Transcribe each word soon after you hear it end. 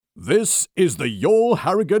This is the Your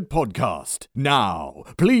Harrogate podcast. Now,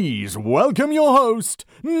 please welcome your host,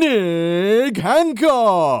 Nick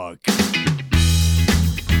Hancock.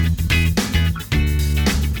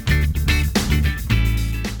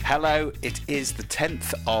 Hello, it is the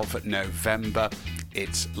 10th of November.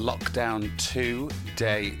 It's lockdown 2,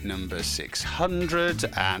 day number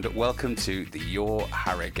 600, and welcome to the Your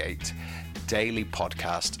Harrogate daily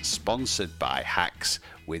podcast sponsored by Hacks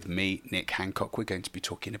with me, Nick Hancock. We're going to be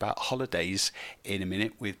talking about holidays in a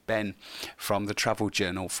minute with Ben from the Travel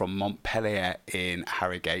Journal from Montpellier in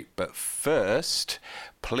Harrogate. But first,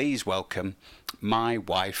 please welcome my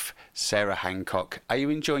wife, Sarah Hancock. Are you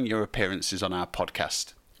enjoying your appearances on our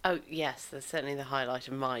podcast? Oh, yes, that's certainly the highlight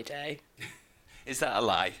of my day. Is that a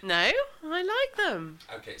lie? No, I like them.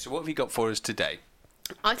 Okay, so what have you got for us today?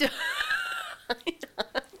 I don't...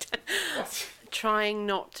 Trying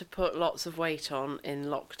not to put lots of weight on in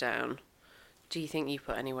lockdown. Do you think you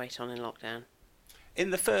put any weight on in lockdown? In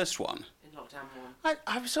the first one? In lockdown 1.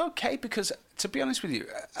 I was okay because, to be honest with you,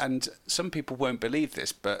 and some people won't believe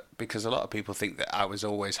this, but because a lot of people think that I was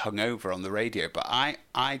always hungover on the radio, but I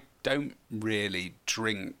don't really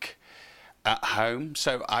drink at home.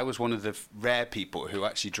 So I was one of the rare people who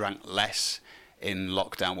actually drank less in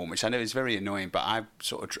lockdown 1, which I know is very annoying, but I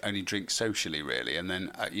sort of only drink socially, really. And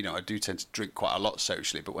then, I do tend to drink quite a lot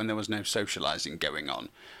socially, but when there was no socialising going on,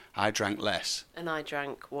 I drank less. And I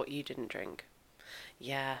drank what you didn't drink.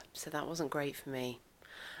 Yeah, so that wasn't great for me.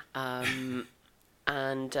 And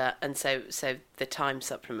so the Time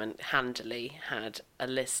supplement handily had a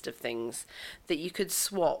list of things that you could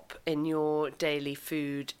swap in your daily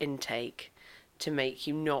food intake to make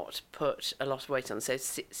you not put a lot of weight on. So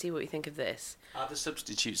see what you think of this. Are the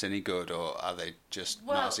substitutes any good, or are they just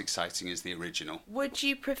not as exciting as the original? Would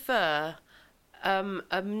you prefer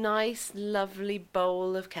a nice, lovely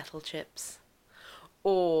bowl of kettle chips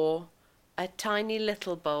or a tiny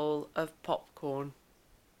little bowl of popcorn?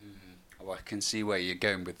 Oh, I can see where you're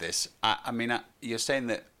going with this. I mean, you're saying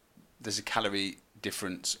that there's a calorie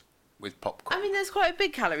difference with popcorn. I mean, there's quite a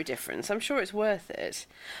big calorie difference. I'm sure it's worth it.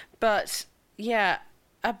 But, yeah,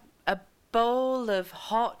 a bowl of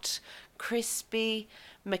hot, crispy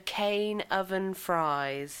McCain oven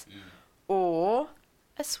fries or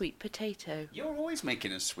a sweet potato. You're always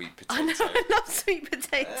making a sweet potato. I know, I love sweet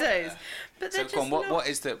potatoes. But they're so, go on,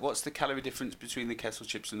 just what's the calorie difference between the kettle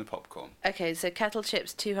chips and the popcorn? Okay, so kettle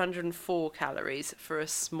chips, 204 calories for a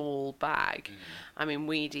small bag. I mean,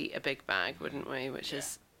 we'd eat a big bag, wouldn't we? Which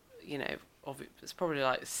is, it's probably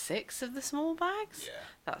like 6 of the small bags.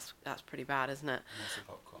 Yeah. That's pretty bad, isn't it? What's the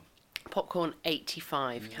popcorn? Popcorn,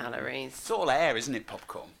 85 calories. It's all air, isn't it,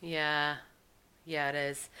 popcorn? Yeah. Yeah, it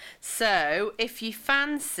is. So, if you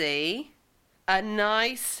fancy a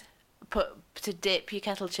nice to dip your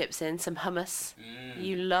kettle chips in, some hummus.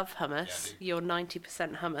 You love hummus. Yeah, You're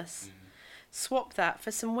 90% hummus. Swap that for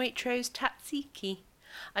some Waitrose tzatziki.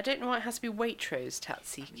 I don't know why it has to be Waitrose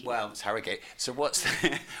tzatziki. Well, it's Harrogate. So what's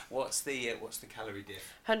the calorie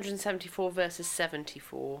diff? 174 versus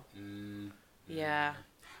 74. Yeah.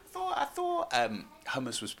 I thought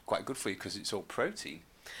hummus was quite good for you because it's all protein.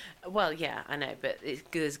 Well, yeah, I know, but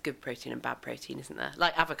there's good protein and bad protein, isn't there?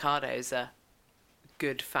 Like avocados are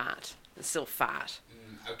good fat. They're still fat.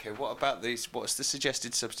 Okay, what about these? What's the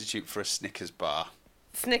suggested substitute for a Snickers bar?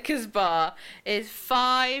 Snickers bar is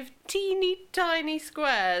 5 teeny tiny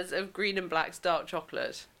squares of green and black's dark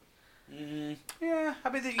chocolate. Yeah, I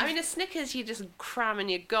mean, a Snickers you just cram in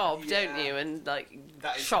your gob, don't you? And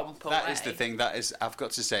chomp away. That is the thing. That is, I've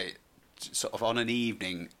got to say, sort of on an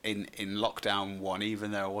evening in lockdown 1,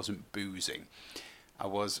 even though I wasn't boozing, I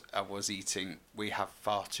was eating. We have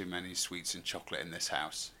far too many sweets and chocolate in this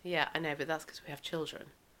house. Yeah, I know, but that's because we have children.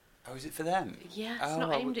 Oh, is it for them? Yeah, it's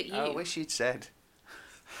not aimed at you. I wish you'd said.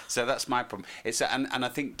 So that's my problem. And I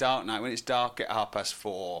think dark night, when it's dark at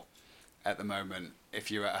 4:30 at the moment, if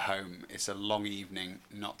you're at home, it's a long evening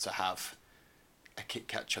not to have a Kit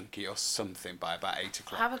Kat chunky or something by about 8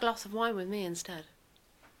 o'clock. Have a glass of wine with me instead.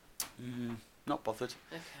 Not bothered.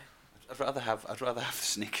 Okay. I'd rather have the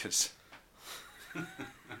Snickers.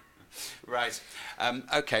 Right.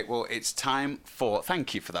 Okay. Well, it's time for.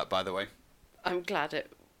 Thank you for that, by the way. I'm glad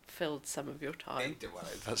it filled some of your time. Well,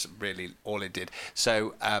 that's really all it did.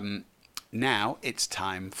 So now it's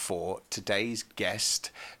time for today's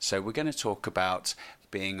guest. So we're going to talk about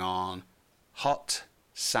being on hot,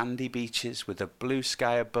 sandy beaches with a blue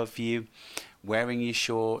sky above you, wearing your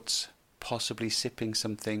shorts, possibly sipping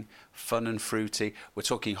something fun and fruity. We're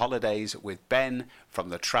talking holidays with Ben from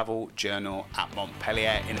the Travel Journal at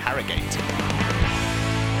Montpellier in Harrogate.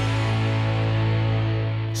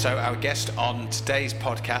 So our guest on today's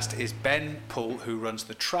podcast is Ben Poole, who runs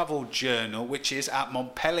the Travel Journal, which is at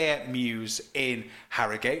Montpellier Mews in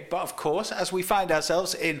Harrogate. But of course, as we find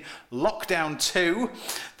ourselves in lockdown 2,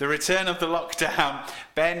 the return of the lockdown,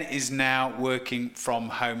 Ben is now working from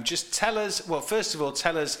home. Just tell us, well, first of all,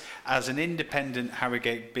 tell us, as an independent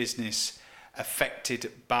Harrogate business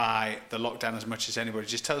affected by the lockdown as much as anybody,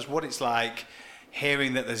 just tell us what it's like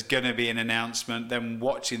hearing that there's going to be an announcement, then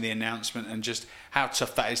watching the announcement, and just how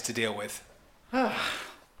tough that is to deal with.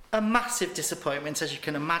 A massive disappointment, as you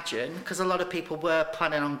can imagine, because a lot of people were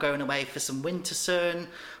planning on going away for some winter sun,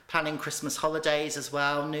 planning Christmas holidays as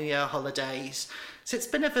well, New Year holidays. So it's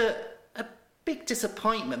been a big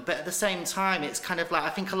disappointment, but at the same time, it's kind of like, I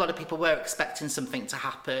think a lot of people were expecting something to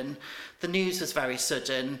happen. The news was very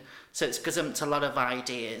sudden, so it's gazumped a lot of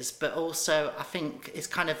ideas, but also I think it's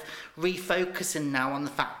kind of refocusing now on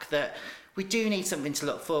the fact that we do need something to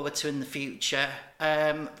look forward to in the future.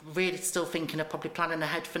 Really still thinking of probably planning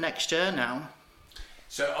ahead for next year now.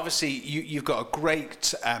 So obviously you've got a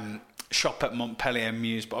great shop at Montpellier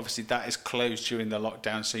Mews, but obviously that is closed during the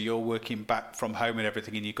lockdown, so you're working back from home and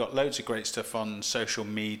everything, and you've got loads of great stuff on social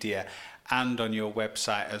media and on your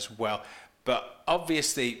website as well. But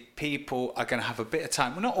obviously people are going to have a bit of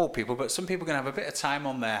time, well, not all people, but some people are going to have a bit of time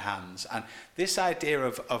on their hands, and this idea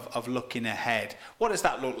of looking ahead, what does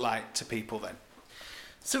that look like to people then?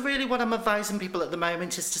 So really what I'm advising people at the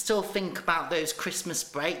moment is to still think about those Christmas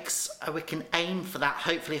breaks. We can aim for that,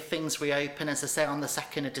 hopefully, if things reopen, as I say, on the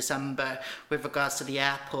 2nd of December with regards to the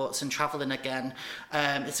airports and travelling again.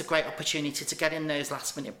 It's a great opportunity to get in those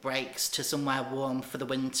last minute breaks to somewhere warm for the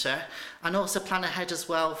winter, and also plan ahead as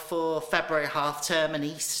well for February half term and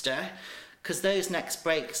Easter, because those next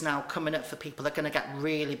breaks now coming up for people are going to get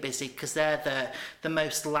really busy, because they're the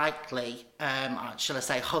most likely, shall I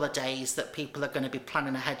say, holidays that people are going to be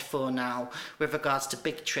planning ahead for now with regards to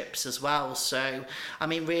big trips as well. So, I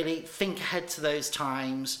mean, really think ahead to those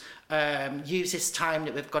times. Use this time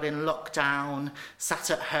that we've got in lockdown, sat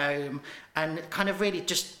at home, and kind of really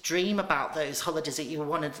just dream about those holidays that you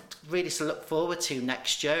wanted really to look forward to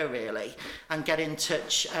next year, really, and get in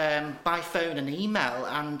touch by phone and email.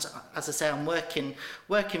 And as I say, I'm working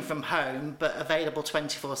from home, but available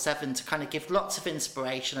 24/7 to kind of give lots of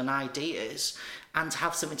inspiration and ideas, and to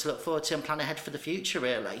have something to look forward to and plan ahead for the future,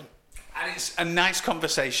 really. And it's a nice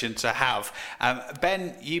conversation to have.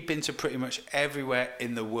 Ben, you've been to pretty much everywhere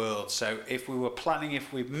in the world. So if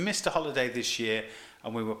we missed a holiday this year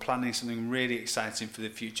and we were planning something really exciting for the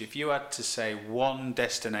future, if you had to say one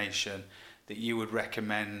destination that you would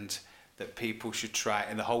recommend that people should try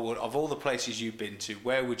in the whole world, of all the places you've been to,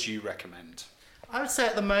 where would you recommend? I would say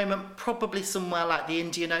at the moment, probably somewhere like the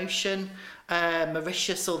Indian Ocean,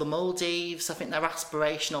 Mauritius or the Maldives. I think they're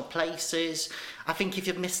aspirational places. I think if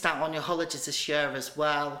you've missed out on your holidays this year as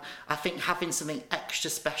well, I think having something extra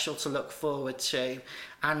special to look forward to,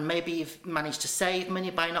 and maybe you've managed to save money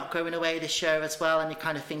by not going away this year as well, and you're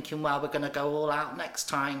kind of thinking, well, we're going to go all out next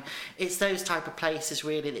time. It's those type of places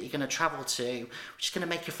really that you're going to travel to, which is going to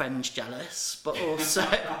make your friends jealous, but also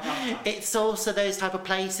it's also those type of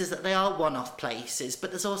places that they are one-off places, but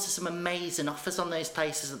there's also some amazing offers on those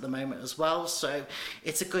places at the moment as well. So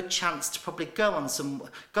it's a good chance to probably go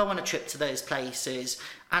on a trip to those places,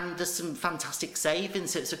 and there's some fantastic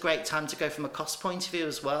savings, so it's a great time to go from a cost point of view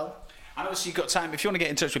as well. And obviously you've got time, if you want to get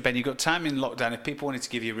in touch with Ben, you've got time in lockdown, if people wanted to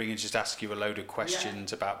give you a ring and just ask you a load of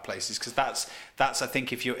questions about places, because that's I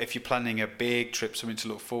think if you're planning a big trip, something to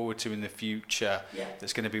look forward to in the future,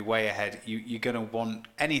 that's going to be way ahead, you're going to want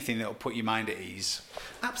anything that will put your mind at ease.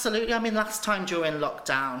 Absolutely. I mean, last time during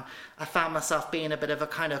lockdown, I found myself being a bit of a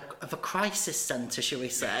kind of a crisis centre, shall we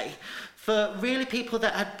say, for really people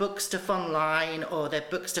that had booked stuff online, or they'd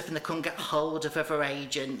booked stuff and they couldn't get hold of other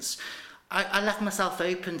agents. I left myself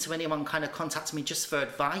open to anyone kind of contacting me just for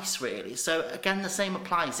advice, really. So again, the same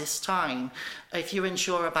applies this time. If you're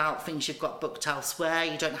unsure about things you've got booked elsewhere,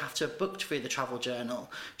 you don't have to have booked through the Travel Journal.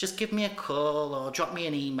 Just give me a call or drop me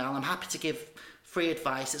an email. I'm happy to give free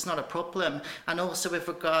advice. It's not a problem. And also with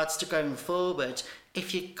regards to going forward,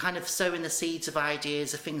 if you're kind of sowing the seeds of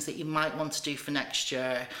ideas of things that you might want to do for next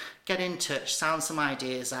year, get in touch, sound some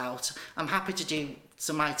ideas out. I'm happy to do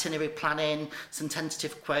some itinerary planning, some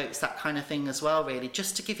tentative quotes, that kind of thing as well, really,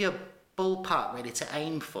 just to give you a ballpark, really, to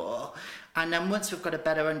aim for. And then once we've got a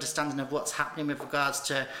better understanding of what's happening with regards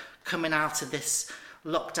to coming out of this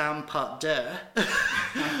lockdown part deux,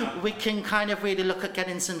 we can kind of really look at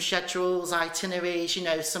getting some schedules, itineraries,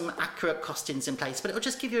 some accurate costings in place. But it'll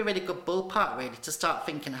just give you a really good ballpark, really, to start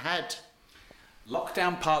thinking ahead.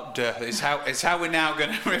 Lockdown part deux is how we're now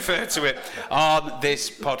going to refer to it on this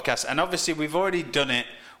podcast. And obviously we've already done it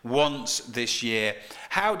once this year.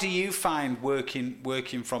 How do you find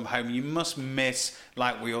working from home? You must miss,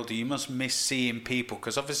 like we all do, you must miss seeing people,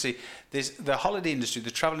 because obviously the holiday industry,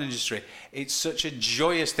 the travel industry, it's such a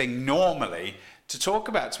joyous thing normally to talk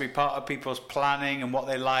about, to be part of people's planning and what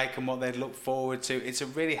they like and what they look forward to. It's a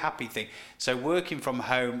really happy thing. So working from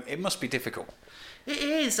home, it must be difficult. It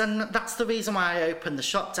is, and that's the reason why I opened the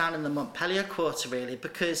shop down in the Montpellier quarter, really,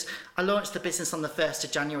 because I launched the business on the 1st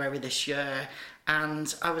of January this year,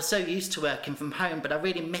 and I was so used to working from home, but I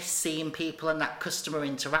really miss seeing people and that customer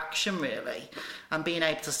interaction, really, and being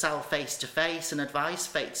able to sell face-to-face and advise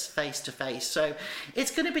face-to-face. So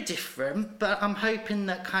it's going to be different, but I'm hoping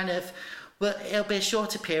that well, it'll be a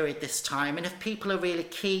shorter period this time, and if people are really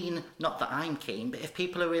keen, not that I'm keen, but if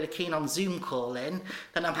people are really keen on Zoom calling,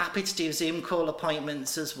 then I'm happy to do Zoom call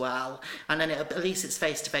appointments as well, and then at least it's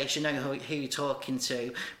face-to-face, you know who you're talking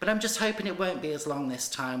to. But I'm just hoping it won't be as long this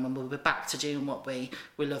time, and we'll be back to doing what we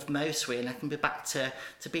love most, really. I can be back to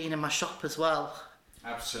being in my shop as well.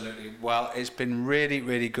 Absolutely. Well, it's been really,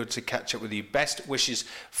 really good to catch up with you. Best wishes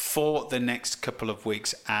for the next couple of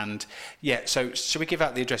weeks. And yeah, so should we give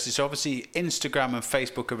out the addresses? So obviously Instagram and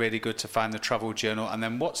Facebook are really good to find the Travel Journal. And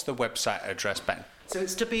then what's the website address, Ben? So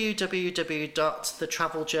it's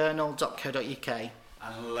www.thetraveljournal.co.uk.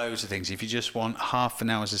 And loads of things. If you just want half an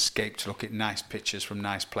hour's escape to look at nice pictures from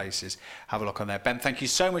nice places, have a look on there. Ben, thank you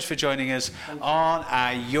so much for joining us on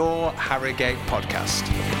our Your Harrogate podcast.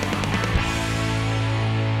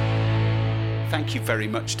 Thank you very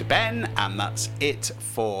much to Ben, and that's it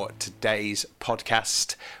for today's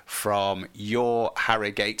podcast from Your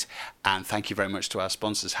Harrogate. And thank you very much to our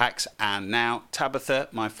sponsors, Hacks. And now Tabitha,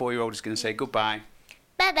 my 4-year-old, is going to say goodbye.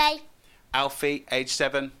 Bye-bye. Alfie, age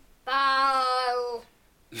 7. Bye.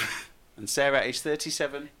 And Sarah, age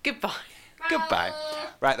 37. Goodbye. Goodbye.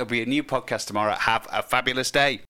 Right, there'll be a new podcast tomorrow. Have a fabulous day.